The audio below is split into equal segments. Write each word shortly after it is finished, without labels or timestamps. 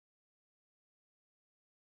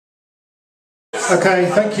Okay,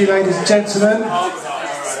 thank you, ladies and gentlemen.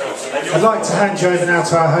 I'd like to hand you over now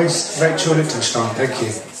to our host, Rachel Lichtenstein. Thank you.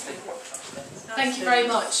 Thank you very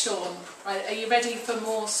much, Sean. Right, are you ready for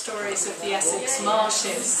more stories of the Essex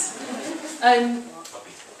marshes? I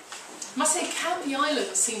must say, Canvey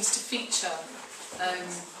Island seems to feature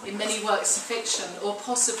in many works of fiction, or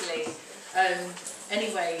possibly,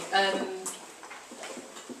 anyway.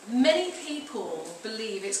 Many people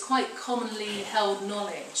believe, it's quite commonly held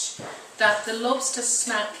knowledge, that the Lobster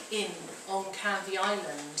Smack Inn on Canvey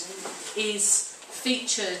Island is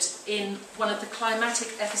featured in one of the climatic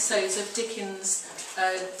episodes of Dickens'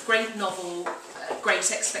 great novel,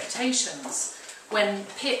 Great Expectations, when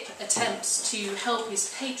Pip attempts to help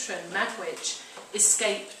his patron, Magwitch,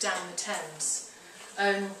 escape down the Thames.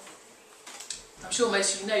 I'm sure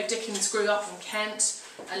most of you know Dickens grew up in Kent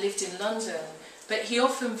and lived in London, but he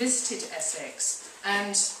often visited Essex,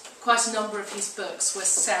 and quite a number of his books were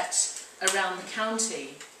set around the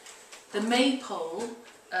county. The Maypole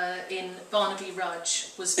in Barnaby Rudge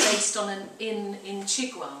was based on an inn in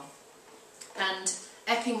Chigwell, and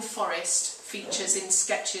Epping Forest features in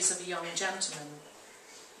Sketches of a Young Gentleman.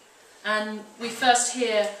 And we first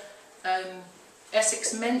hear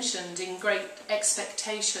Essex mentioned in Great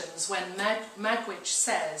Expectations when Magwitch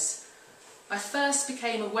says, "I first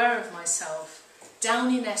became aware of myself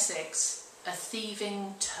down in Essex,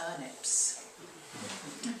 a-thieving turnips."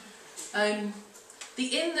 The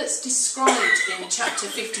inn that's described in chapter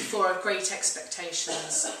 54 of Great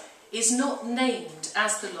Expectations is not named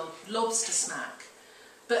as the Lobster Smack,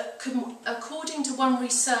 but according to one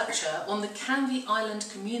researcher on the Canvey Island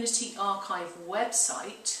Community Archive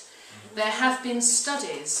website, there have been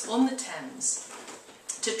studies on the Thames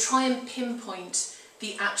to try and pinpoint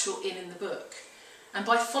the actual inn in the book, and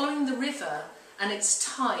by following the river and its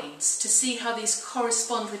tides to see how these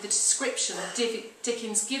correspond with the description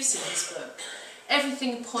Dickens gives in his book,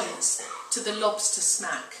 everything points to the Lobster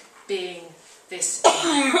Smack being this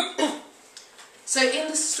inn. So in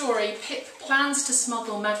the story, Pip plans to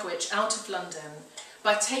smuggle Magwitch out of London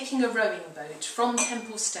by taking a rowing boat from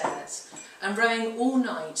Temple Stairs and rowing all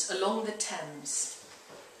night along the Thames,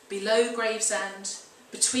 below Gravesend,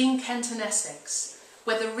 between Kent and Essex,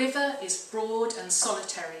 where the river is broad and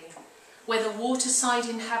solitary, where the waterside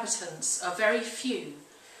inhabitants are very few,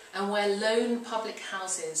 and where lone public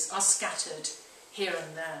houses are scattered here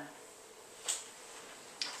and there.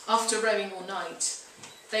 After rowing all night,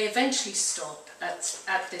 they eventually stop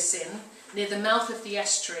at this inn, near the mouth of the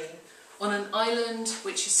estuary, on an island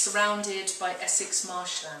which is surrounded by Essex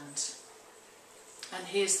marshland. And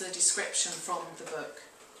here's the description from the book.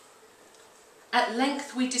 "At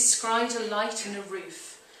length we descried a light in a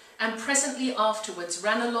roof, and presently afterwards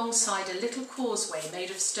ran alongside a little causeway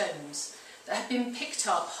made of stones that had been picked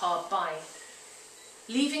up hard by.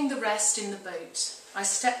 Leaving the rest in the boat, I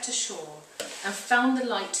stepped ashore and found the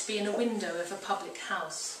light to be in a window of a public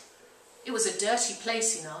house. It was a dirty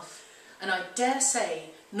place enough, and I dare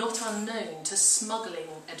say not unknown to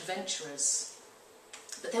smuggling adventurers.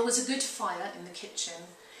 But there was a good fire in the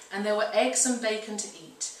kitchen, and there were eggs and bacon to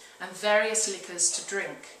eat, and various liquors to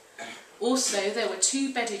drink. Also there were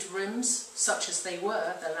 2 bedded rooms, such as they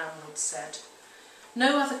were, the landlord said.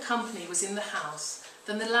 No other company was in the house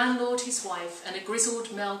than the landlord, his wife, and a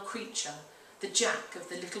grizzled male creature, the Jack of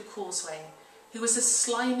the little causeway, who was as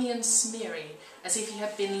slimy and smeary as if he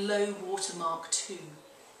had been low water mark too.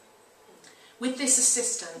 With this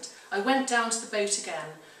assistant I went down to the boat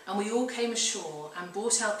again, and we all came ashore and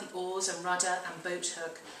brought out the oars and rudder and boat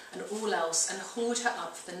hook and all else and hauled her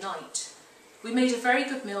up for the night. We made a very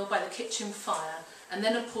good meal by the kitchen fire and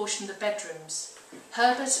then apportioned the bedrooms.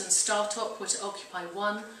 Herbert and Startop were to occupy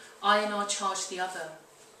one, I and our charge the other.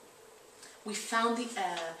 We found the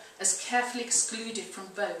air as carefully excluded from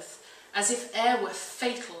both as if air were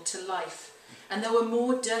fatal to life, and there were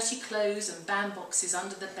more dirty clothes and bandboxes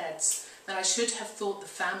under the beds than I should have thought the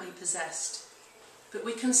family possessed. But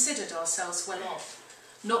we considered ourselves well off,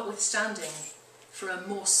 notwithstanding, for a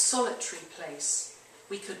more solitary place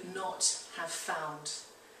we could not have found."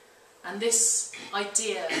 And this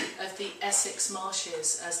idea of the Essex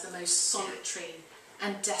marshes as the most solitary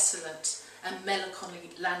and desolate and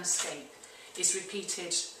melancholy landscape is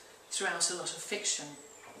repeated throughout a lot of fiction.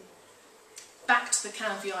 Back to the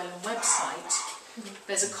Canvey Island website,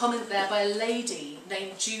 there's a comment there by a lady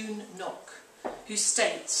named June Knock, who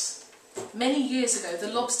states, "Many years ago the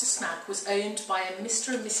Lobster Smack was owned by a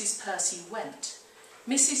Mr. and Mrs. Percy Went.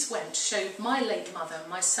 Mrs. Went showed my late mother and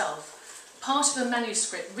myself part of a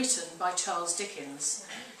manuscript written by Charles Dickens.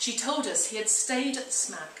 She told us he had stayed at the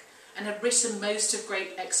Smack and had written most of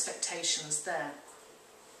Great Expectations there."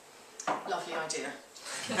 Lovely idea.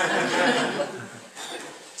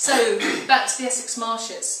 So, back to the Essex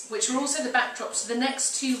Marshes, which are also the backdrop to the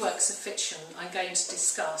next two works of fiction I'm going to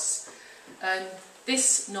discuss.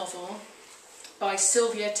 This novel by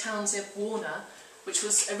Sylvia Townsend Warner, which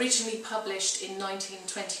was originally published in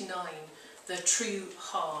 1929, The True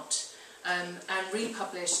Heart, and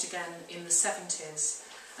republished again in the 70s.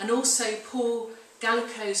 And also Paul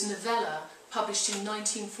Gallico's novella, published in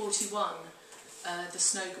 1941, The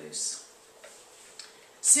Snow Goose.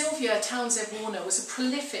 Sylvia Townsend Warner was a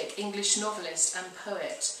prolific English novelist and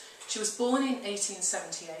poet. She was born in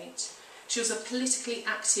 1878. She was a politically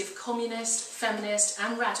active communist, feminist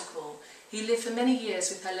and radical who lived for many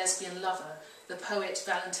years with her lesbian lover, the poet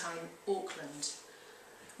Valentine Auckland.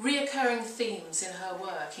 Reoccurring themes in her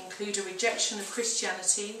work include a rejection of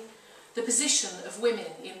Christianity, the position of women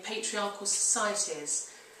in patriarchal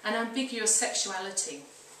societies, and ambiguous sexuality,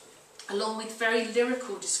 along with very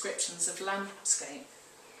lyrical descriptions of landscape.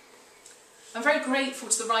 I'm very grateful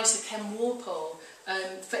to the writer Ken Walpole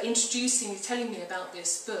for telling me about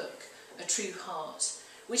this book, A True Heart,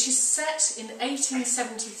 which is set in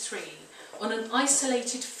 1873 on an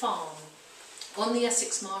isolated farm on the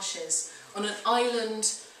Essex Marshes, on an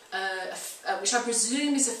island which I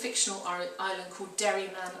presume is a fictional island called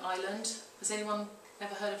Derryman Island. Has anyone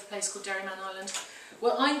ever heard of a place called Derryman Island?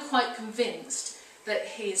 Well, I'm quite convinced that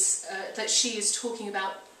she is talking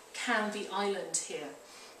about Canvey Island here.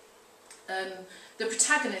 The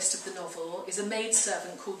protagonist of the novel is a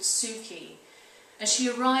maidservant called Suki, and she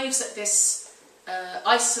arrives at this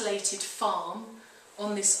isolated farm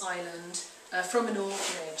on this island from an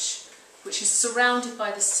orphanage, which is surrounded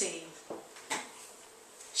by the sea.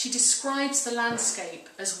 She describes the landscape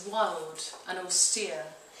as wild and austere.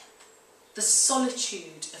 The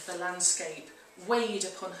solitude of the landscape weighed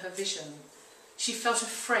upon her vision. She felt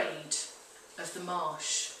afraid of the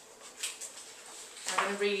marsh. I'm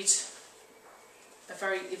going to read a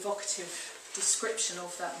very evocative description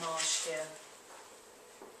of that marsh here.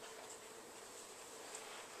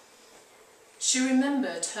 She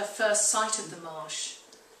remembered her first sight of the marsh,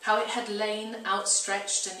 how it had lain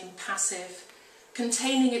outstretched and impassive,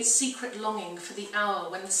 containing its secret longing for the hour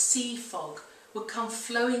when the sea fog would come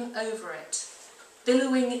flowing over it,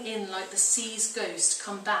 billowing in like the sea's ghost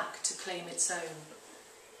come back to claim its own.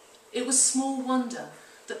 It was small wonder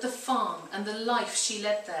that the farm and the life she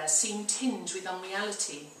led there seemed tinged with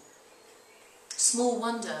unreality. Small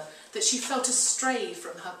wonder that she felt astray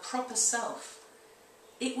from her proper self.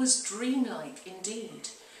 It was dreamlike indeed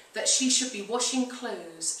that she should be washing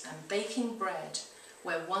clothes and baking bread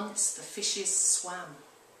where once the fishes swam.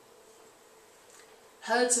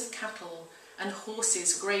 Herds of cattle and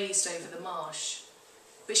horses grazed over the marsh,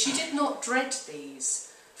 but she did not dread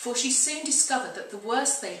these, for she soon discovered that the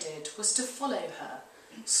worst they did was to follow her,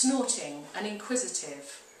 snorting and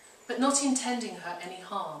inquisitive, but not intending her any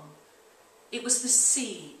harm. It was the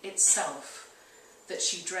sea itself that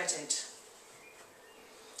she dreaded.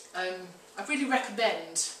 I really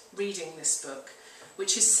recommend reading this book,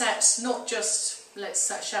 which is set not just,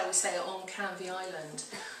 shall we say, on Canvey Island,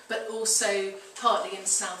 but also partly in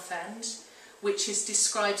Southend, which is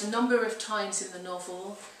described a number of times in the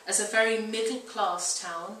novel as a very middle-class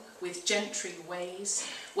town with gentry ways,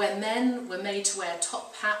 where men were made to wear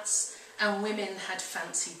top hats and women had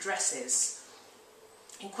fancy dresses.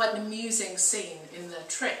 In quite an amusing scene in the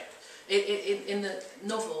trip, in the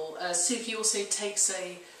novel, Suki also takes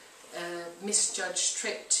a misjudged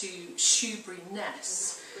trip to Shoebury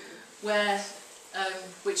Ness, where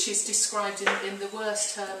which is described in the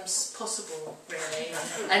worst terms possible, really.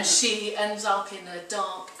 And she ends up in a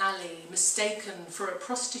dark alley, mistaken for a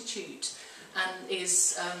prostitute, and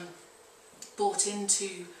is brought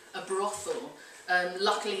into a brothel.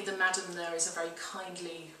 Luckily, the madam there is a very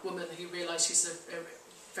kindly woman who realises she's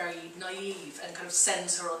very naive and kind of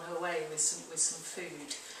sends her on her way with some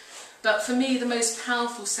food. But for me, the most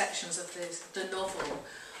powerful sections of the novel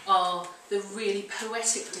are the really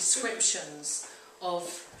poetic descriptions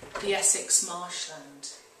of the Essex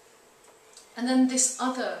marshland. And then this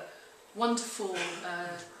other wonderful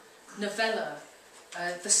novella,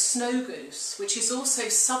 The Snow Goose, which is also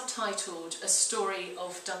subtitled A Story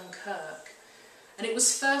of Dunkirk. And it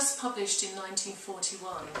was first published in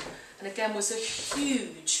 1941, and again was a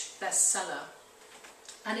huge bestseller.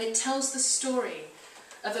 And it tells the story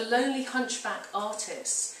of a lonely hunchback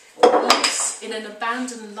artist who lives in an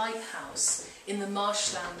abandoned lighthouse in the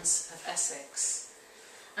marshlands of Essex,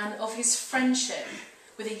 and of his friendship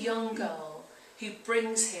with a young girl who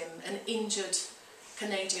brings him an injured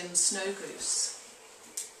Canadian snow goose.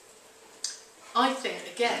 I think,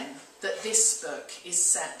 again, that this book is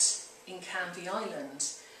set in Canvey Island,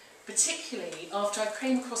 particularly after I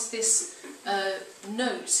came across this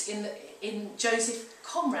note in Joseph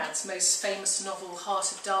Conrad's most famous novel,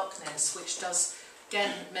 Heart of Darkness, which does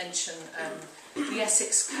again mention the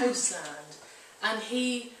Essex coastland, and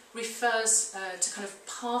he refers to kind of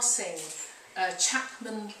passing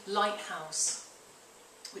Chapman Lighthouse,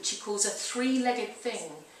 which he calls a three-legged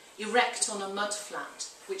thing erect on a mudflat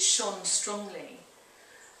which shone strongly.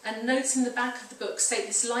 And notes in the back of the book state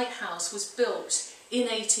this lighthouse was built in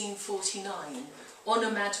 1849 on a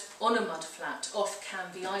mudflat off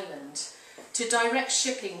Canvey Island to direct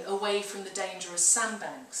shipping away from the dangerous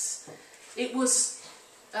sandbanks. It was,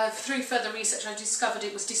 through further research, I discovered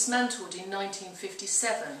it was dismantled in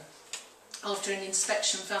 1957 after an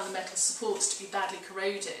inspection found the metal supports to be badly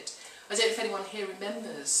corroded. I don't know if anyone here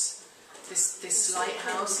remembers this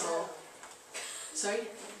lighthouse or... Sorry?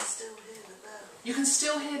 You can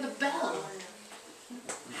still hear the bell.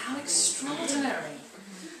 How extraordinary.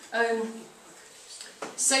 Oh,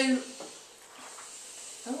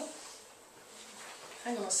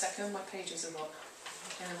 hang on a second, my pages are in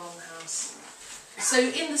the wrong house. So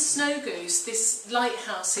in the Snow Goose, this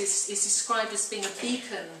lighthouse is described as being a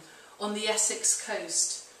beacon on the Essex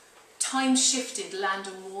coast. Time shifted land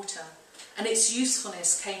and water, and its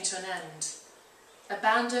usefulness came to an end.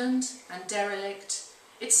 Abandoned and derelict,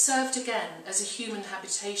 it served again as a human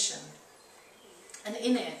habitation, and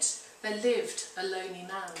in it there lived a lonely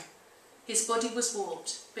man. His body was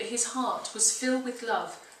warped, but his heart was filled with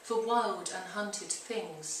love for wild and hunted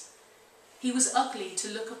things. He was ugly to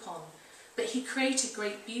look upon, but he created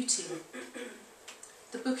great beauty.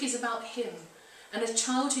 The book is about him, and a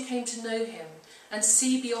child who came to know him and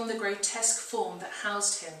see beyond the grotesque form that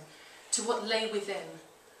housed him to what lay within.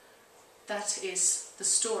 That is the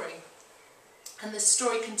story. And the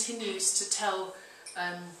story continues to tell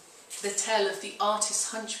the tale of the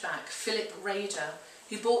artist hunchback, Philip Rader,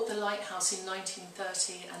 who bought the lighthouse in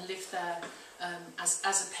 1930 and lived there as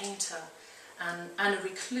a painter and a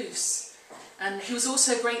recluse. And he was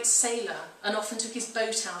also a great sailor and often took his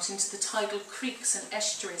boat out into the tidal creeks and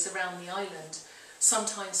estuaries around the island,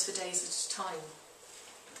 sometimes for days at a time.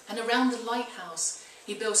 And around the lighthouse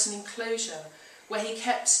he built an enclosure where he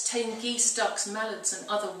kept tame geese, ducks, mallards and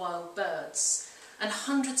other wild birds. And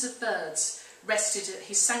hundreds of birds rested at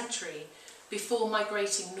his sanctuary before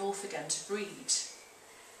migrating north again to breed.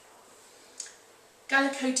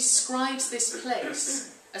 Gallico describes this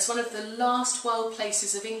place as one of the last wild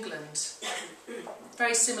places of England.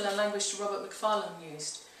 Very similar language to Robert Macfarlane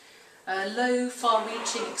used. A low,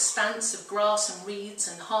 far-reaching expanse of grass and reeds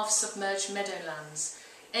and half-submerged meadowlands,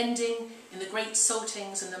 ending in the great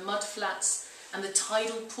saltings and the mud flats and the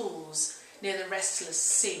tidal pools near the restless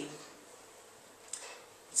sea.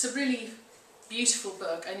 It's a really beautiful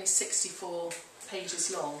book, only 64 pages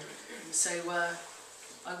long, so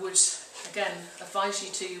I would again advise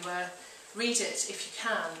you to read it if you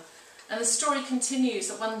can. And the story continues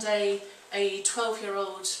that one day a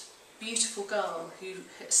 12-year-old beautiful girl, who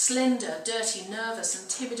slender, dirty, nervous and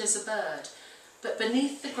timid as a bird, but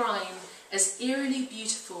beneath the grime as eerily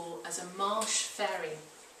beautiful as a marsh fairy,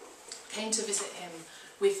 came to visit him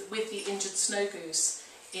with the injured snow goose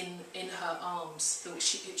in her arms, which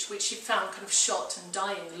she found kind of shot and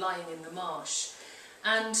dying, lying in the marsh.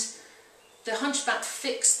 And the hunchback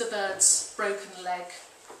fixed the bird's broken leg,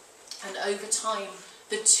 and over time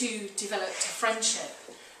the two developed a friendship.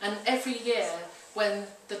 And every year when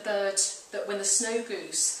the snow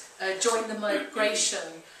goose joined the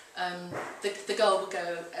migration, the girl would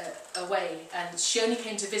go away, and she only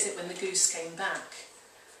came to visit when the goose came back.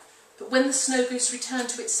 But when the snow goose returned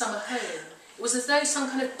to its summer home, it was as though some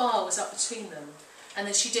kind of bar was up between them, and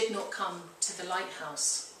then she did not come to the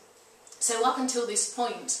lighthouse. So up until this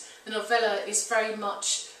point, the novella is very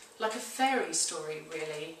much like a fairy story,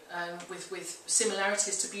 really, with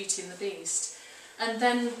similarities to Beauty and the Beast. And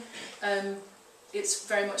then it's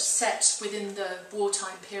very much set within the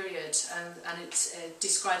wartime period, and it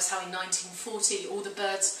describes how in 1940 all the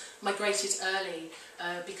birds migrated early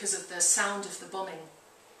because of the sound of the bombing.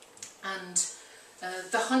 And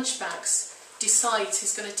the hunchbacks decides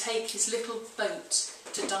he's going to take his little boat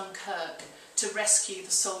to Dunkirk to rescue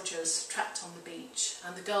the soldiers trapped on the beach,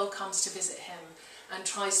 and the girl comes to visit him and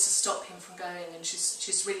tries to stop him from going, and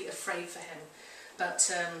she's really afraid for him,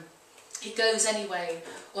 but he goes anyway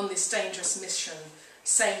on this dangerous mission,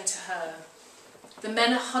 saying to her, "The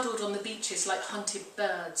men are huddled on the beaches like hunted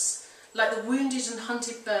birds, like the wounded and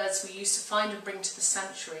hunted birds we used to find and bring to the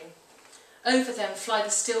sanctuary. Over them fly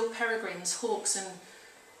the still peregrines, hawks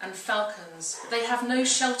and falcons. They have no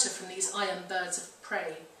shelter from these iron birds of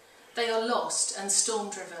prey. They are lost and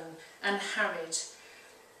storm-driven and harried.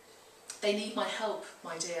 They need my help,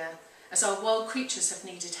 my dear, as our wild creatures have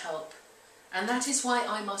needed help. And that is why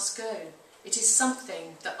I must go. It is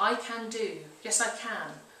something that I can do. Yes, I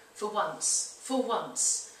can. For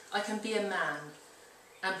once, I can be a man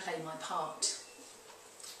and play my part.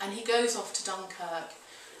 And he goes off to Dunkirk,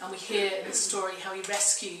 and we hear in the story how he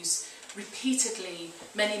rescues repeatedly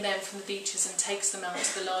many men from the beaches and takes them out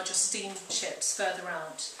to the larger steamships further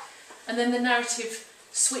out. And then the narrative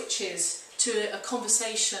switches to a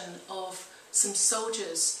conversation of some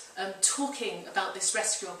soldiers talking about this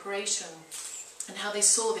rescue operation and how they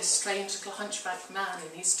saw this strange little hunchback man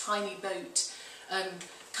in his tiny boat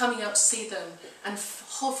coming out to see them, and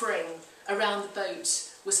hovering around the boat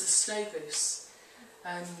was the snow goose.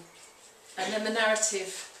 And then the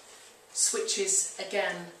narrative switches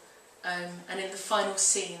again, and in the final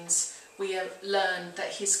scenes we learn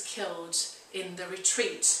that he's killed in the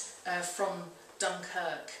retreat from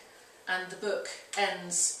Dunkirk, and the book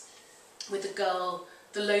ends with the girl,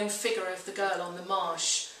 the lone figure of the girl on the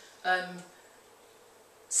marsh,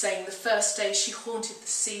 saying the first day she haunted the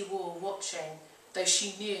sea wall watching, though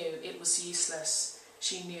she knew it was useless,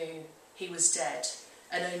 she knew he was dead,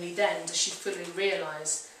 and only then does she fully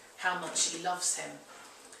realise how much she loves him.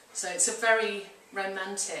 So it's a very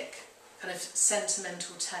romantic, kind of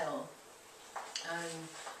sentimental tale,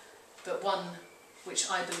 but one which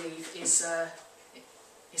I believe is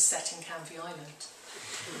set in Canvey Island.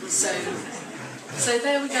 So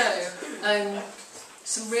there we go.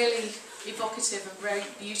 Some really evocative and very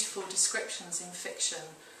beautiful descriptions in fiction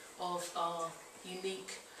of our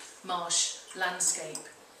unique marsh landscape.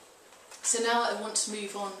 So now I want to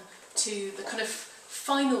move on to the kind of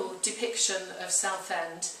final depiction of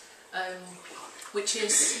Southend, which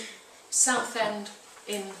is Southend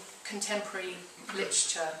in contemporary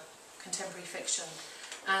literature, contemporary fiction.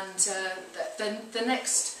 And the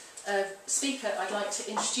next speaker I'd like to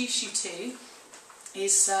introduce you to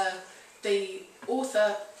is the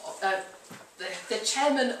author, the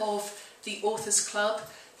chairman of the Authors Club,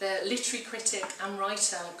 the literary critic and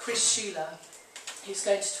writer Chris Schuler, who's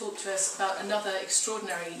going to talk to us about another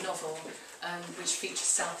extraordinary novel which features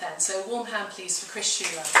Southend. So a warm hand please for Chris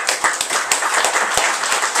Schuler.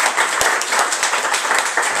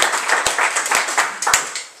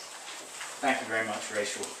 Thank you very much,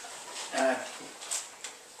 Rachel.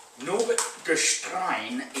 Norbert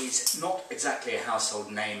Gestrein is not exactly a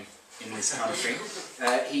household name in this country.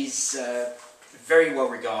 He's very well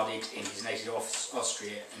regarded in his native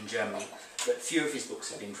Austria and Germany, but few of his books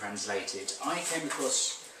have been translated. I came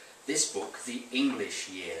across this book, The English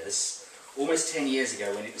Years, almost 10 years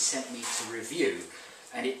ago when it was sent me to review,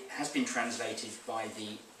 and it has been translated by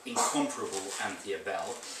the incomparable Anthea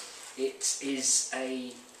Bell. It is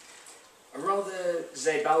a rather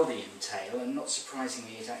Zebaldian tale, and not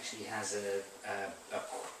surprisingly it actually has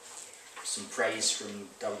some praise from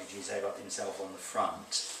W.G. Sebald himself on the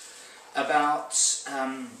front, about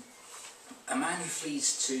a man who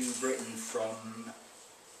flees to Britain from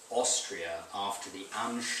Austria after the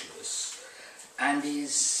Anschluss and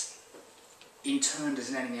is interned as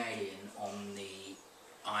an enemy alien on the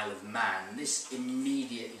Isle of Man. This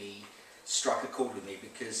immediately struck a chord with me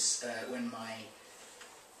because when my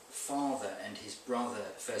father and his brother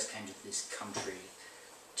first came to this country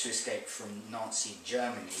to escape from Nazi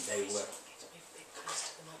Germany, they were...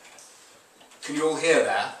 Can you all hear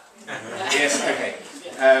that? Yes, okay.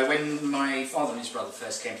 When my father and his brother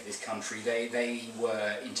first came to this country, they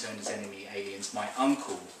were interned as enemy aliens. My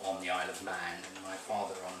uncle on the Isle of Man and my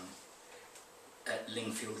father on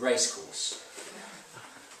Lingfield Racecourse.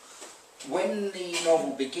 When the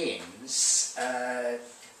novel begins,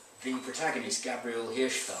 the protagonist, Gabriel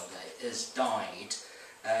Hirschfeld, has died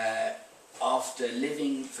after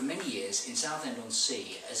living for many years in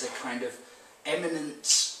Southend-on-Sea as a kind of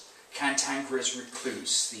eminent cantankerous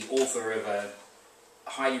recluse, the author of a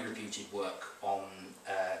highly reputed work on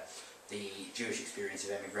the Jewish experience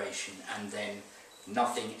of emigration, and then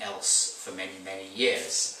nothing else for many, many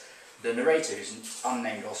years. The narrator, who's an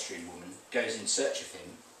unnamed Austrian woman, goes in search of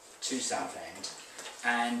him to Southend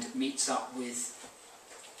and meets up with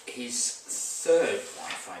his third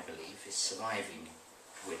wife, I believe, his surviving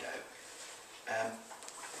widow.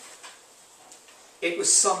 It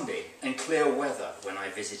was Sunday and clear weather when I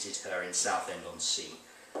visited her in Southend-on-Sea.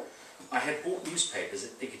 I had bought newspapers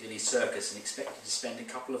at Piccadilly Circus and expected to spend a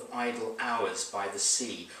couple of idle hours by the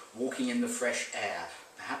sea, walking in the fresh air,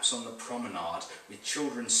 perhaps on the promenade, with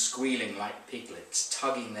children squealing like piglets,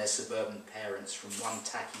 tugging their suburban parents from one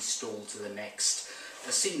tacky stall to the next,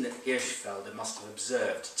 a scene that Hirschfelder must have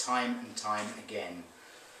observed time and time again.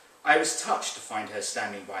 I was touched to find her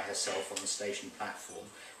standing by herself on the station platform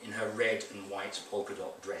in her red and white polka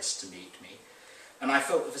dot dress to meet me, and I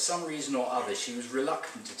felt that for some reason or other she was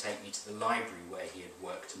reluctant to take me to the library where he had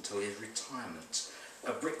worked until his retirement,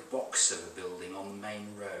 a brick box of a building on the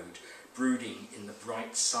main road, brooding in the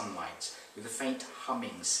bright sunlight with a faint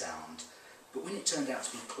humming sound. But when it turned out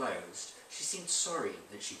to be closed, she seemed sorry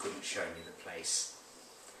that she couldn't show me the place.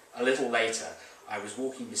 A little later, I was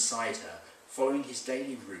walking beside her, following his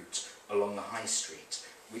daily route along the high street,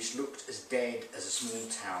 which looked as dead as a small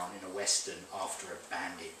town in a western after a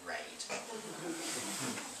bandit raid.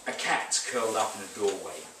 A cat curled up in a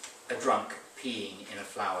doorway, a drunk peeing in a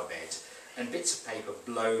flower bed, and bits of paper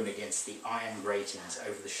blown against the iron gratings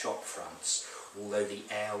over the shop fronts, although the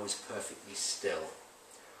air was perfectly still.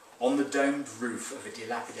 On the domed roof of a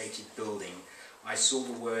dilapidated building, I saw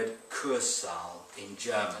the word Kursaal in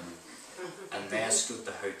German, and there stood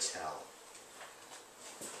the hotel.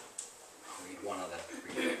 I'll read one other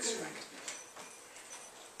brief extract.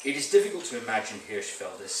 It is difficult to imagine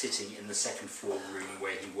Hirschfelder sitting in the second floor room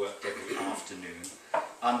where he worked every afternoon,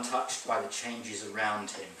 untouched by the changes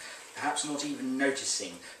around him, perhaps not even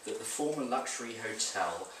noticing that the former luxury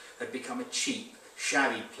hotel had become a cheap,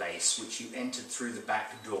 shabby place which you entered through the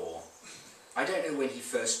back door. I don't know when he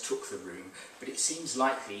first took the room, but it seems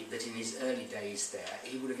likely that in his early days there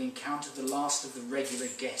he would have encountered the last of the regular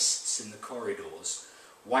guests in the corridors,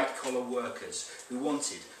 white-collar workers who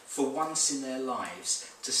wanted, for once in their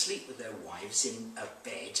lives, to sleep with their wives in a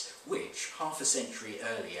bed which, half a century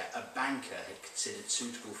earlier, a banker had considered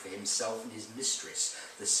suitable for himself and his mistress,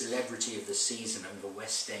 the celebrity of the season and the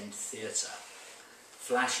West End theatre.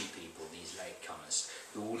 Flashy people, these latecomers,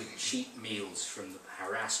 who ordered cheap meals from the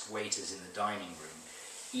harassed waiters in the dining room,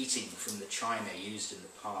 eating from the china used in the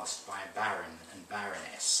past by a baron and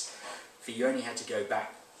baroness, for you only had to go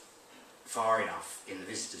back far enough in the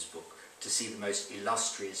visitor's book to see the most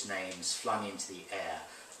illustrious names flung into the air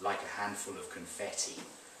like a handful of confetti.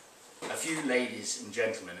 A few ladies and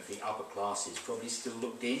gentlemen of the upper classes probably still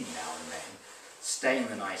looked in now and then, staying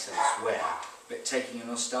the night elsewhere, but taking a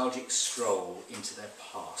nostalgic stroll into their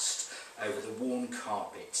past, over the worn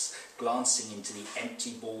carpets, glancing into the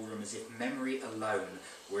empty ballroom as if memory alone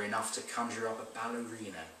were enough to conjure up a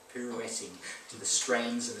ballerina pirouetting to the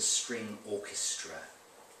strains of a string orchestra.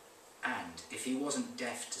 And if he wasn't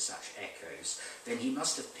deaf to such echoes, then he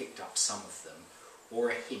must have picked up some of them, or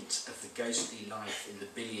a hint of the ghostly life in the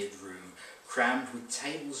billiard room, crammed with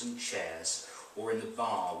tables and chairs, or in the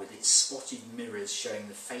bar with its spotted mirrors showing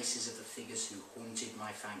the faces of the figures who haunted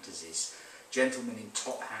my fantasies, gentlemen in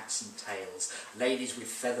top hats and tails, ladies with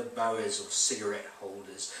feather boas or cigarette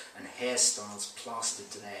holders, and hairstyles plastered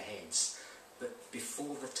to their heads. But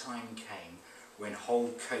before the time came when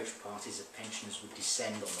whole coach parties of pensioners would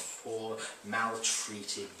descend on the poor,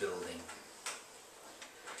 maltreated building.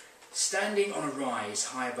 Standing on a rise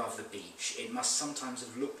high above the beach, it must sometimes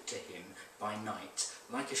have looked to him by night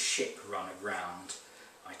like a ship run aground,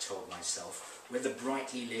 I told myself, whether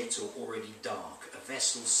brightly lit or already dark, a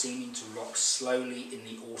vessel seeming to rock slowly in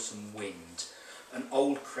the autumn wind, an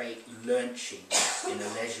old crate lurching in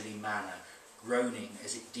a leisurely manner, groaning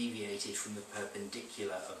as it deviated from the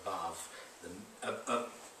perpendicular above,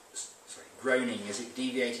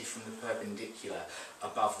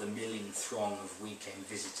 the milling throng of weekend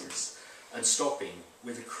visitors, and stopping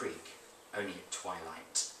with a creak only at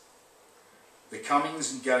twilight. The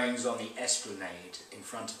comings and goings on the esplanade in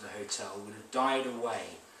front of the hotel would have died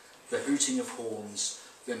away, the hooting of horns,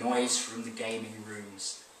 the noise from the gaming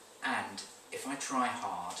rooms, and, if I try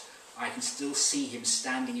hard, I can still see him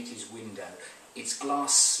standing at his window, its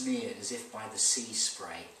glass smeared as if by the sea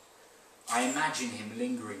spray. I imagine him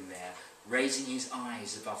lingering there, raising his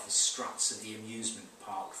eyes above the struts of the amusement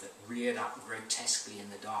park that reared up grotesquely in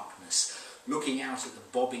the darkness, looking out at the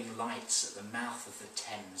bobbing lights at the mouth of the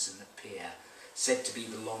Thames and the pier, said to be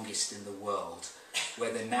the longest in the world,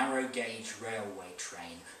 where the narrow-gauge railway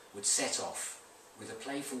train would set off with a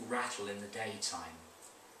playful rattle in the daytime,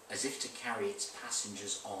 as if to carry its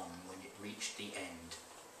passengers on when it reached the end,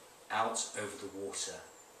 out over the water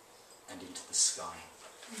and into the sky.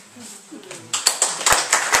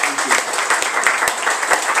 Thank you.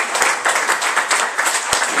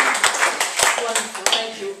 Wonderful,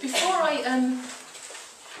 thank you. Before I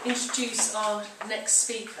introduce our next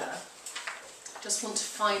speaker, I just want to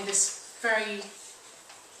find this very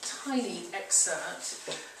tiny excerpt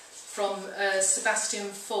from Sebastian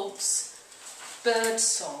Faulk's Bird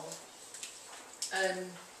Song.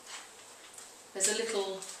 There's a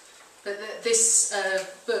little But this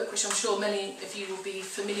book, which I'm sure many of you will be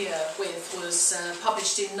familiar with, was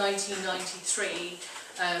published in 1993,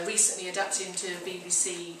 recently adapted into a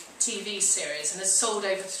BBC TV series, and has sold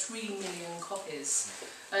over 3 million copies.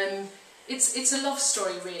 It's a love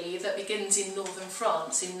story, really, that begins in northern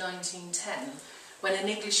France in 1910, when an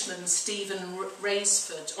Englishman, Stephen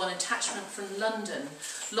Raisford, on attachment from London,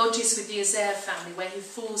 lodges with the Azaire family, where he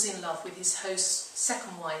falls in love with his host's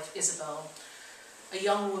second wife, Isabel, a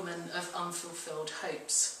young woman of unfulfilled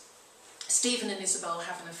hopes. Stephen and Isabel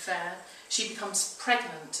have an affair. She becomes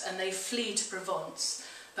pregnant and they flee to Provence,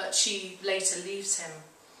 but she later leaves him.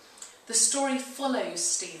 The story follows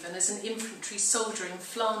Stephen as an infantry soldier in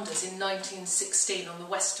Flanders in 1916 on the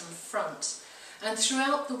Western Front. And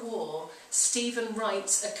throughout the war, Stephen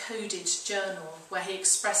writes a coded journal where he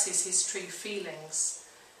expresses his true feelings.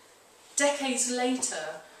 Decades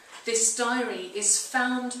later, this diary is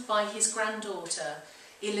found by his granddaughter,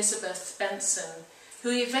 Elizabeth Benson,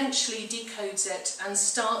 who eventually decodes it and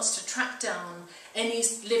starts to track down any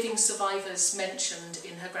living survivors mentioned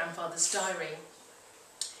in her grandfather's diary.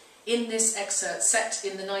 In this excerpt, set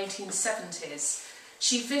in the 1970s,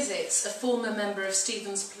 she visits a former member of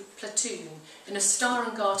Stephen's platoon in a Star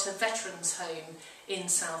and Garter veterans' home in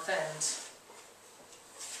Southend.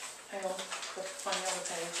 Hang on, I've got to find the other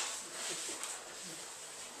page.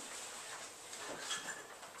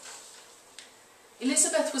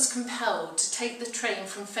 Elizabeth was compelled to take the train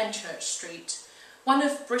from Fenchurch Street, one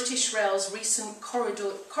of British Rail's recent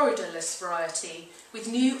corridorless variety, with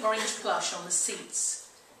new orange plush on the seats.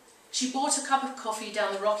 She bought a cup of coffee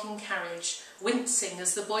down the rocking carriage, wincing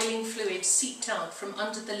as the boiling fluid seeped out from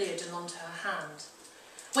under the lid and onto her hand.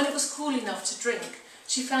 When it was cool enough to drink,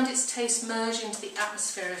 she found its taste merge into the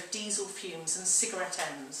atmosphere of diesel fumes and cigarette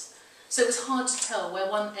ends, so it was hard to tell where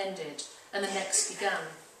one ended and the next began.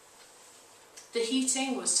 The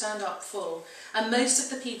heating was turned up full, and most of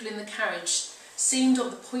the people in the carriage seemed on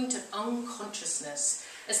the point of unconsciousness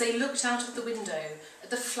as they looked out of the window at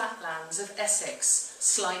the flatlands of Essex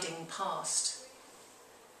sliding past.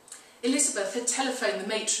 Elizabeth had telephoned the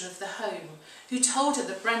matron of the home, who told her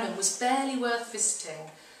that Brennan was barely worth visiting,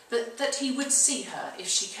 but that he would see her if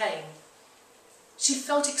she came. She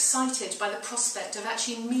felt excited by the prospect of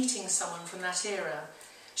actually meeting someone from that era.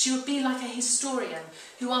 She would be like a historian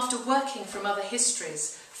who, after working from other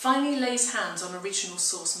histories, finally lays hands on original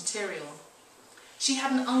source material. She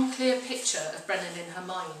had an unclear picture of Brennan in her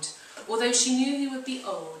mind, although she knew he would be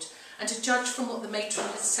old, and to judge from what the matron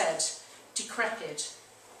had said, decrepit.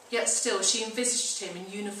 Yet still she envisaged him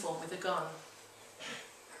in uniform with a gun.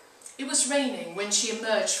 It was raining when she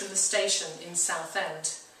emerged from the station in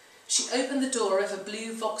Southend. She opened the door of a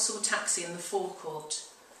blue Vauxhall taxi in the forecourt.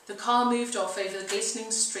 The car moved off over the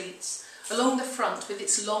glistening streets, along the front with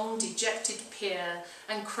its long, dejected pier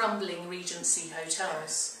and crumbling Regency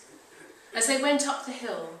hotels. As they went up the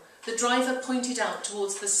hill, the driver pointed out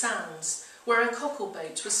towards the sands, where a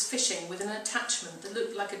cockleboat was fishing with an attachment that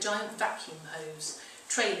looked like a giant vacuum hose,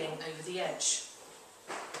 trailing over the edge.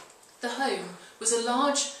 The home was a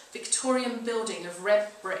large Victorian building of red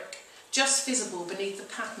brick, just visible beneath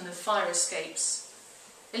the pattern of fire escapes.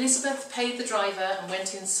 Elizabeth paid the driver and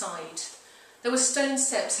went inside. There were stone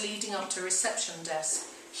steps leading up to a reception desk.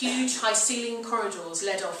 Huge, high-ceiling corridors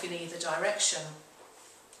led off in either direction.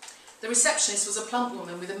 The receptionist was a plump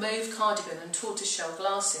woman with a mauve cardigan and tortoiseshell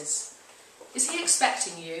glasses. "Is he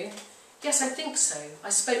expecting you?" "Yes, I think so. I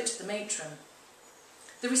spoke to the matron."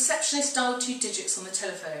 The receptionist dialed 2 digits on the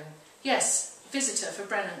telephone. "Yes, visitor for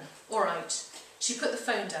Brennan. All right." She put the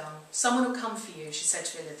phone down. "Someone will come for you," she said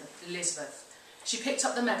to Elizabeth. She picked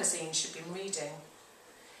up the magazine she'd been reading.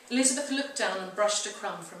 Elizabeth looked down and brushed a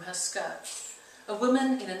crumb from her skirt. A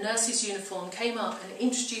woman in a nurse's uniform came up and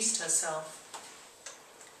introduced herself.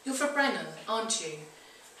 "You're for Brennan, aren't you?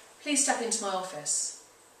 Please step into my office."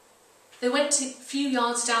 They went a few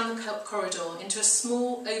yards down the corridor into a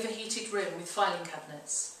small, overheated room with filing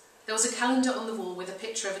cabinets. There was a calendar on the wall with a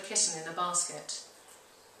picture of a kitten in a basket.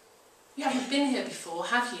 "You haven't been here before,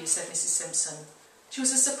 have you?" said Mrs. Simpson. She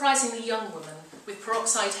was a surprisingly young woman with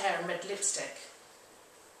peroxide hair and red lipstick.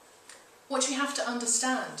 "What you have to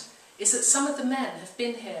understand is that some of the men have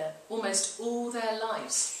been here almost all their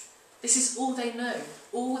lives. This is all they know,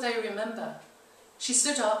 all they remember." She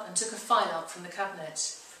stood up and took a file out from the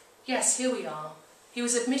cabinet. "Yes, here we are. He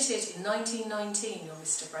was admitted in 1919, your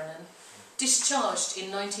Mr. Brennan. Discharged in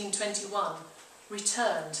 1921.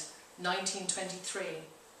 Returned 1923.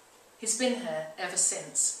 He's been here ever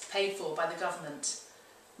since, paid for by the government.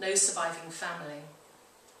 No surviving family."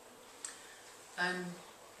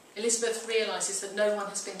 Elizabeth realises that no one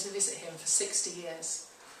has been to visit him for 60 years.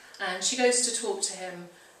 And she goes to talk to him,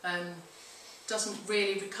 doesn't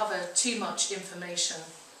really recover too much information.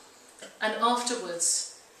 And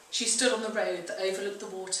afterwards, she stood on the road that overlooked the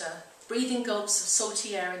water, breathing gulps of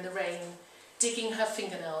salty air in the rain, digging her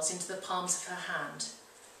fingernails into the palms of her hand.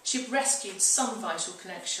 She'd rescued some vital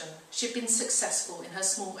connection. She'd been successful in her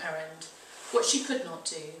small errand. What she could not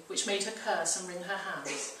do, which made her curse and wring her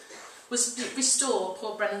hands, was restore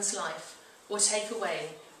poor Brennan's life or take away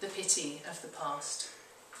the pity of the past.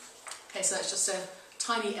 Okay, so that's just a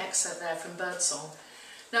tiny excerpt there from Birdsong.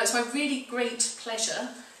 Now it's my really great pleasure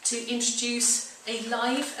to introduce a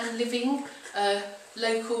live and living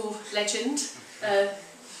local legend,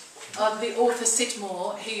 the author Sid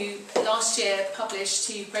Moore, who last year published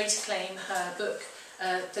to great acclaim her book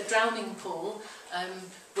The Drowning Pool,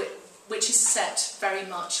 which is set very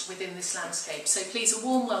much within this landscape. So please, a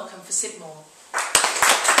warm welcome for Sid Moore.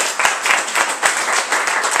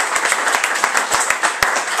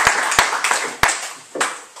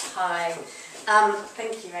 Hi.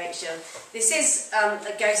 Thank you, Rachel. This is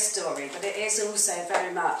a ghost story, but it is also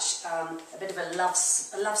very much a bit of a love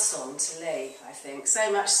song to Lee, I think.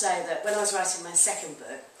 So much so that when I was writing my second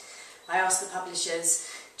book, I asked the publishers,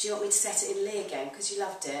 do you want me to set it in Lee again, because you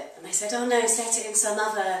loved it? And they said, oh no, set it in some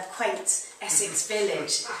other quaint Essex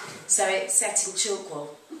village. So it's set in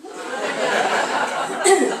Chalkwell.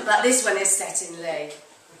 But this one is set in Lee.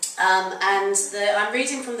 I'm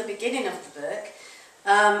reading from the beginning of the book.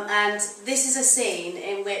 And this is a scene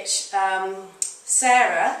in which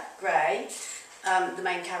Sarah Gray, the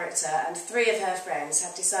main character, and 3 of her friends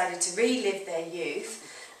have decided to relive their youth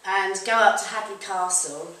and go up to Hadley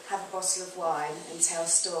Castle, have a bottle of wine and tell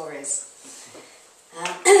stories.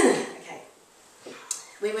 Okay.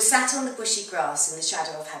 We were sat on the bushy grass in the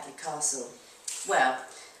shadow of Hadley Castle. Well,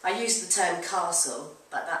 I use the term castle,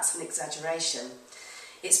 but that's an exaggeration.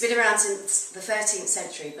 It's been around since the 13th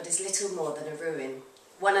century, but is little more than a ruin.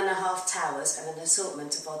 1.5 towers and an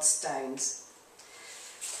assortment of odd stones.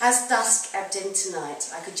 As dusk ebbed into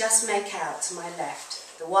night, I could just make out to my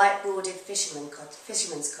left the white-boarded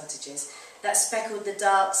fishermen's cottages that speckled the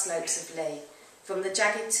dark slopes of Lee, from the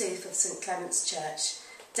jagged tooth of St Clement's Church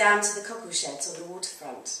down to the cockle sheds on the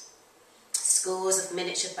waterfront. Scores of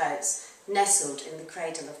miniature boats nestled in the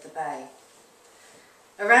cradle of the bay.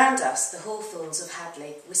 Around us, the hawthorns of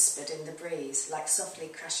Hadley whispered in the breeze like softly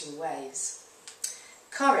crashing waves.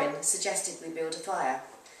 Corinne suggested we build a fire.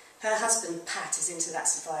 Her husband, Pat, is into that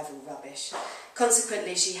survival rubbish.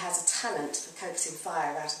 Consequently, she has a talent for coaxing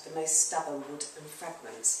fire out of the most stubborn wood and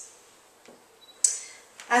fragments.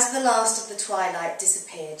 As the last of the twilight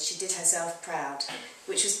disappeared, she did herself proud,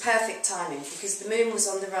 which was perfect timing because the moon was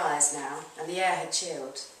on the rise now and the air had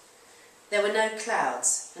chilled. There were no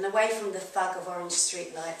clouds, and away from the fug of orange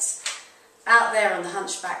street lights, out there on the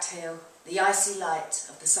hunchbacked hill, the icy light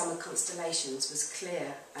of the summer constellations was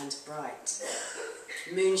clear and bright.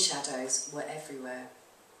 Moon shadows were everywhere.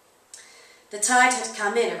 The tide had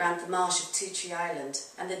come in around the marsh of Two Tree Island,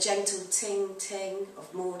 and the gentle ting-ting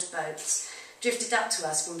of moored boats drifted up to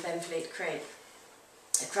us from Benfleet Creek.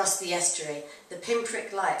 Across the estuary, the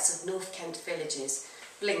pinprick lights of North Kent villages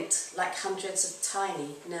blinked like hundreds of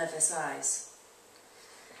tiny, nervous eyes.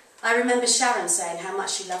 I remember Sharon saying how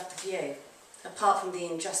much she loved the view, apart from the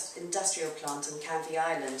industrial plant on Canvey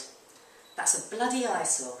Island. That's a bloody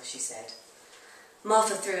eyesore, she said.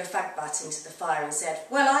 Martha threw a fag butt into the fire and said,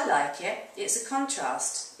 well, I like it. It's a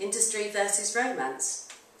contrast. Industry versus romance.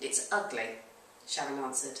 It's ugly, Sharon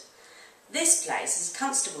answered. This place is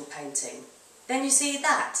Constable painting. Then you see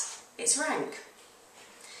that. It's rank.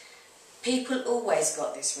 People always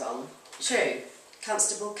got this wrong. True,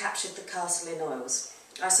 Constable captured the castle in oils.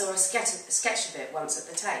 I saw a sketch of it once at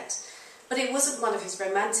the Tate. But it wasn't one of his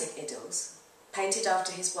romantic idyls. Painted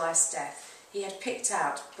after his wife's death, he had picked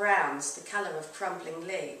out browns the colour of crumbling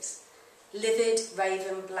leaves, livid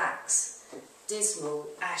raven blacks, dismal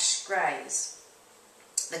ash greys.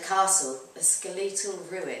 The castle, a skeletal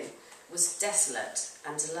ruin, was desolate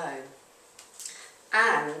and alone.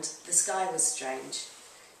 And the sky was strange.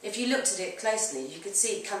 If you looked at it closely, you could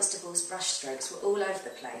see Constable's brushstrokes were all over the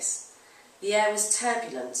place. The air was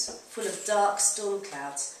turbulent, full of dark storm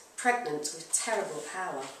clouds, pregnant with terrible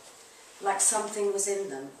power, like something was in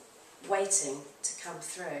them, waiting to come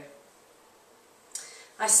through.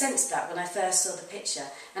 I sensed that when I first saw the picture,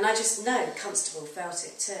 and I just know Constable felt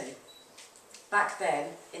it too. Back then,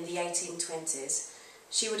 in the 1820s,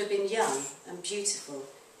 she would have been young and beautiful.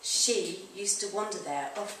 She used to wander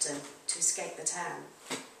there often to escape the town.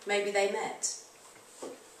 Maybe they met.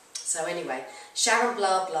 So anyway, Sharon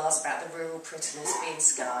blah blahs about the rural prettiness being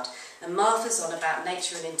scarred, and Martha's on about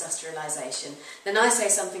nature and industrialisation. Then I say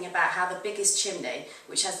something about how the biggest chimney,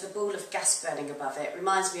 which has the ball of gas burning above it,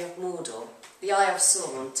 reminds me of Mordor, the Eye of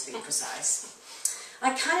Sauron to be precise.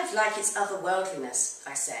 I kind of like its otherworldliness,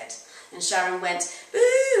 I said, and Sharon went,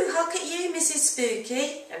 "Ooh, hark at you, Mrs.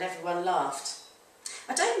 Spooky," and everyone laughed.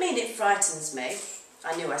 I don't mean it frightens me.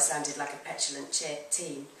 I knew I sounded like a petulant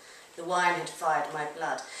teen. The wine had fired my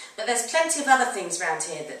blood. But there's plenty of other things round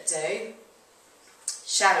here that do.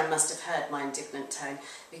 Sharon must have heard my indignant tone,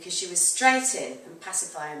 because she was straight in and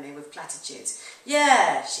pacifying me with platitudes.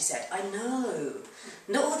 "Yeah," she said, "I know.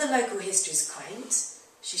 Not all the local history's quaint."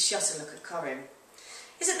 She shot a look at Corinne.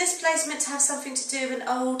 "Isn't this place meant to have something to do with an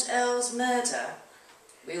old earl's murder?"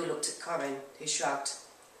 We all looked at Corinne, who shrugged.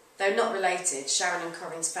 Though not related, Sharon and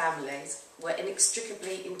Corinne's families were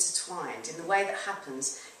inextricably intertwined in the way that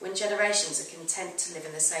happens when generations are content to live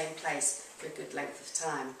in the same place for a good length of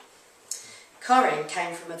time. Corinne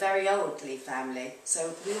came from a very old Lee family,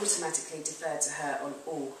 so we automatically deferred to her on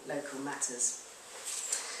all local matters.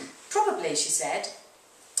 "Probably," she said,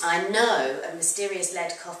 "I know a mysterious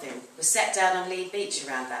lead coffin was set down on Lee Beach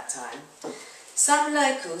around that time. Some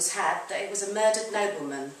locals had that it was a murdered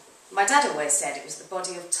nobleman. My dad always said it was the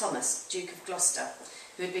body of Thomas, Duke of Gloucester,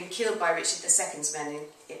 who had been killed by Richard II's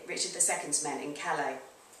men in Calais.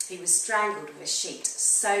 He was strangled with a sheet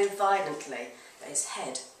so violently that his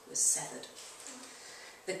head was severed.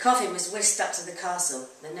 The coffin was whisked up to the castle.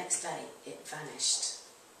 The next day it vanished."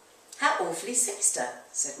 "How awfully sinister,"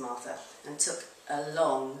 said Martha, and took a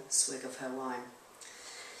long swig of her wine.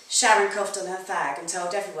 Sharon coughed on her fag and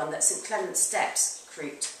told everyone that St Clement's steps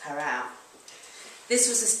creeped her out. This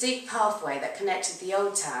was a steep pathway that connected the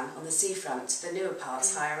old town on the seafront to the newer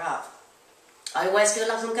parts higher up. "I always feel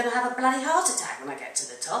like I'm going to have a bloody heart attack when I get to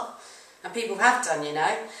the top. And people have done, you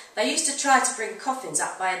know. They used to try to bring coffins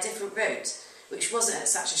up by a different route, which wasn't at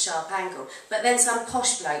such a sharp angle, but then some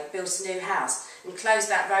posh bloke built a new house and closed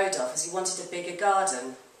that road off as he wanted a bigger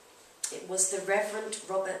garden." "It was the Reverend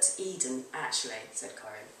Robert Eden, actually," said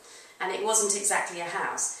Corinne. "And it wasn't exactly a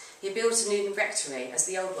house. He built a new rectory as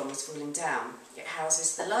the old one was falling down. It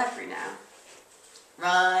houses the library now."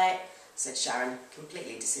 "Right," said Sharon,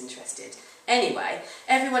 completely disinterested. "Anyway,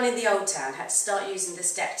 everyone in the old town had to start using the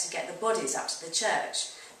step to get the bodies up to the church.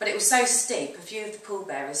 But it was so steep, a few of the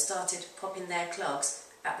pallbearers started popping their clogs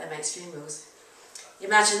at their mates' funerals.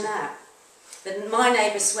 Imagine that. My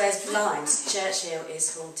neighbour swears blind Churchill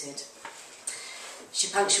is haunted." She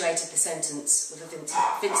punctuated the sentence with a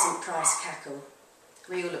Vincent Price cackle.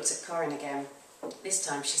 We all looked at Corinne again. This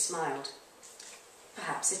time she smiled.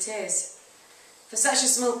 "Perhaps it is. For such a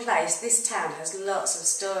small place, this town has lots of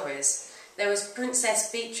stories. There was Princess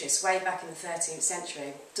Beatrice way back in the 13th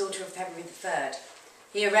century, daughter of Henry III.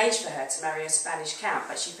 He arranged for her to marry a Spanish count,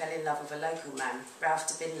 but she fell in love with a local man, Ralph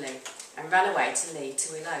de Binley, and ran away to Lee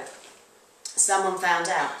to elope. Someone found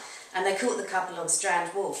out, and they caught the couple on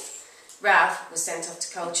Strand Wharf. Ralph was sent off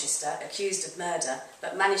to Colchester, accused of murder,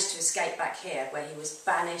 but managed to escape back here, where he was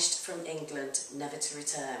banished from England, never to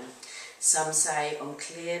return. Some say on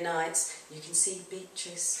clear nights you can see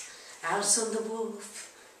Beatrice out on the wharf,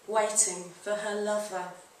 waiting for her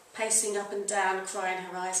lover, pacing up and down, crying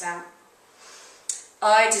her eyes out.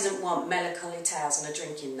 I didn't want melancholy tales on a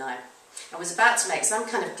drinking night. I was about to make some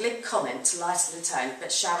kind of glib comment to lighten the tone,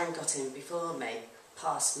 but Sharon got in before me.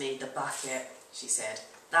 "Pass me the bucket," she said.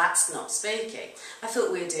 "That's not spooky. I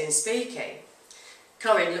thought we were doing spooky."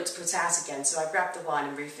 Corinne looked put out again, so I grabbed the wine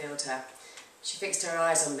and refilled her. She fixed her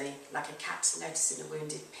eyes on me, like a cat noticing a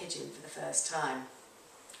wounded pigeon for the first time.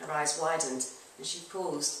 Her eyes widened, and she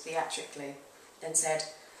paused theatrically, then said,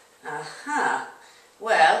 "Aha,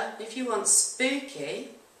 well, if you want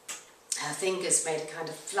spooky..." Her fingers made a kind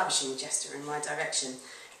of flourishing gesture in my direction.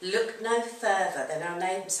 "Look no further than our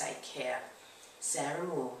namesake here, Sarah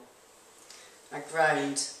Moore." I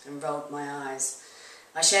groaned and rolled my eyes.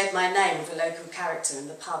 I shared my name with a local character in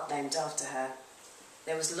the pub named after her.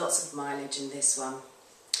 There was lots of mileage in this one.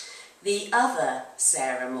 The other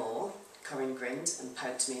Sarah Moore, Corinne grinned and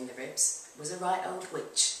poked me in the ribs, was a right old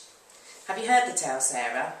witch. "Have you heard the tale,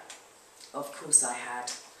 Sarah?" Of course I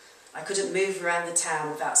had. I couldn't move around the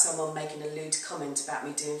town without someone making a lewd comment about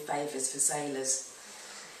me doing favours for sailors.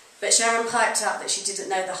 But Sharon piped up that she didn't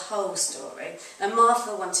know the whole story, and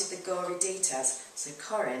Martha wanted the gory details, so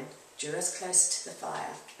Corinne drew us closer to the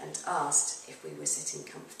fire and asked if we were sitting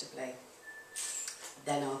comfortably.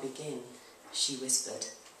 "Then I'll begin," she whispered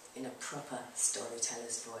in a proper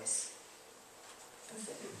storyteller's voice.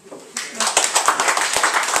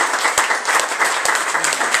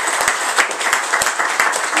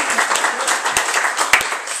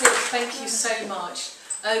 Thank you so much.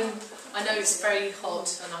 I know it's very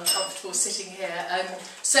hot and uncomfortable sitting here.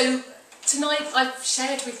 So tonight I've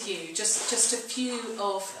shared with you just a few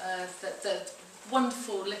of the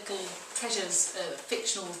wonderful little treasures,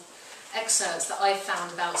 fictional excerpts that I've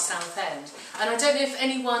found about Southend. And I don't know if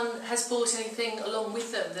anyone has brought anything along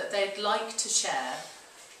with them that they'd like to share.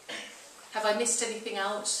 Have I missed anything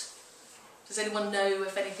out? Does anyone know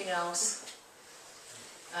of anything else?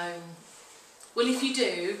 Well, if you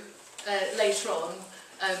do, later on,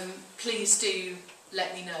 please do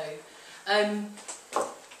let me know.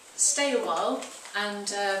 Stay a while and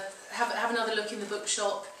have another look in the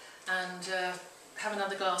bookshop and have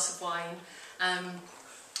another glass of wine.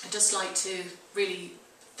 I'd just like to really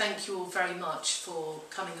thank you all very much for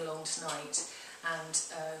coming along tonight,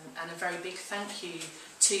 and a very big thank you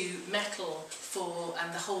to Metal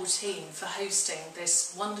and the whole team for hosting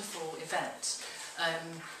this wonderful event.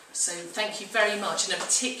 So thank you very much, and a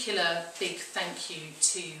particular big thank you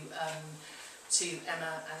to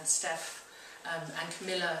Emma and Steph and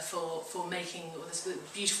Camilla for making all this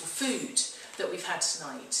beautiful food that we've had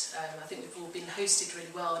tonight. I think we've all been hosted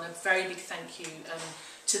really well, and a very big thank you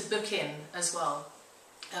to the Book Inn as well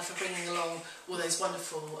for bringing along all those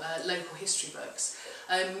wonderful local history books.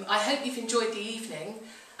 I hope you've enjoyed the evening,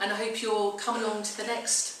 and I hope you'll come along to the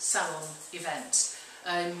next Salon event.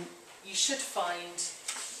 You should find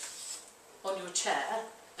on your chair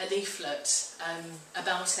a leaflet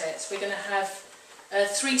about it. We're going to have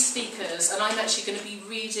 3 speakers, and I'm actually going to be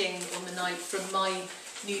reading on the night from my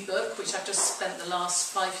new book, which I've just spent the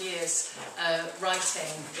last 5 years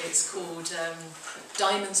writing. It's called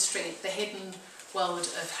Diamond Street, The Hidden World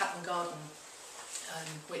of Hatton Garden,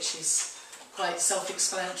 which is quite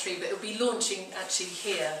self-explanatory, but it'll be launching actually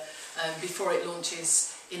here before it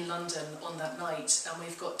launches in London on that night. And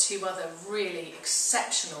we've got 2 other really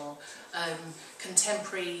exceptional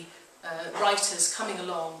contemporary writers coming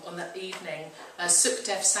along on that evening.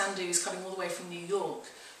 Sukhdev Sandhu is coming all the way from New York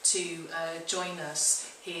to join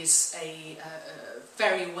us. He's a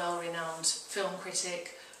very well-renowned film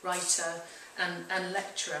critic, writer and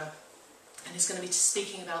lecturer, and he's going to be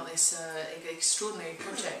speaking about this extraordinary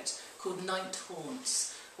project called Night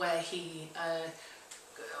Haunts, where he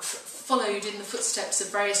followed in the footsteps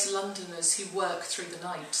of various Londoners who work through the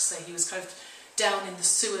night. So he was kind of down in the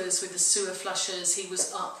sewers with the sewer flushers, he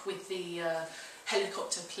was up with the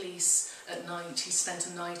helicopter police at night, he spent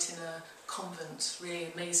a night in a convent. Really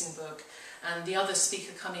amazing book. And the other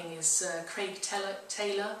speaker coming is Craig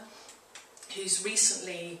Taylor, who's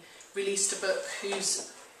recently released a book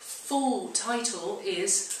whose full title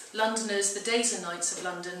is Londoners, the Days and Nights of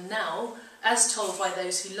London Now, as told by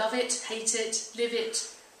those who love it, hate it, live it,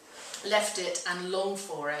 left it and long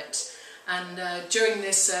for it. And during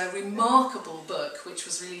this remarkable book, which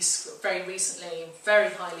was released very recently, very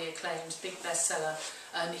highly acclaimed, big bestseller,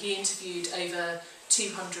 he interviewed over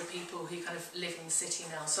 200 people who kind of live in the city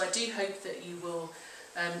now. So I do hope that you will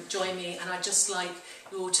join me, and I'd just like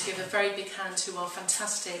you all to give a very big hand to our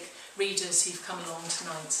fantastic readers who've come along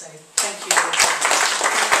tonight. So thank you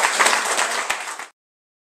all.